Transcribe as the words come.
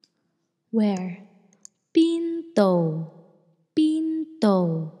Where? 邊度？邊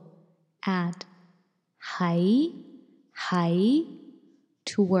度？ At 喺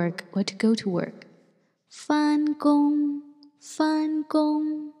to work or to go to work. 返工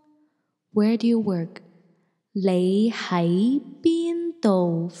Where do you work? 你喺邊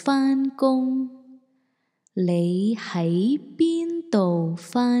度返工？你喺邊度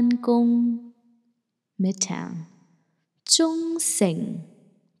返工？ Midtown. 中城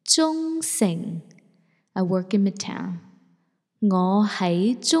I work in Midtown. 我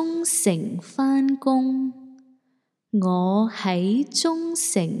喺中城返工。我喺中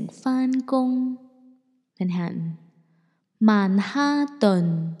城返工。Manhattan. 曼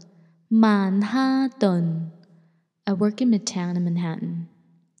哈頓 I work in Midtown in Manhattan.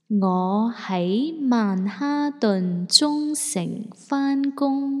 我喺曼哈頓中城返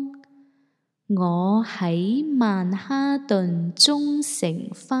工。我喺曼哈頓中城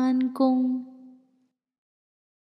返工。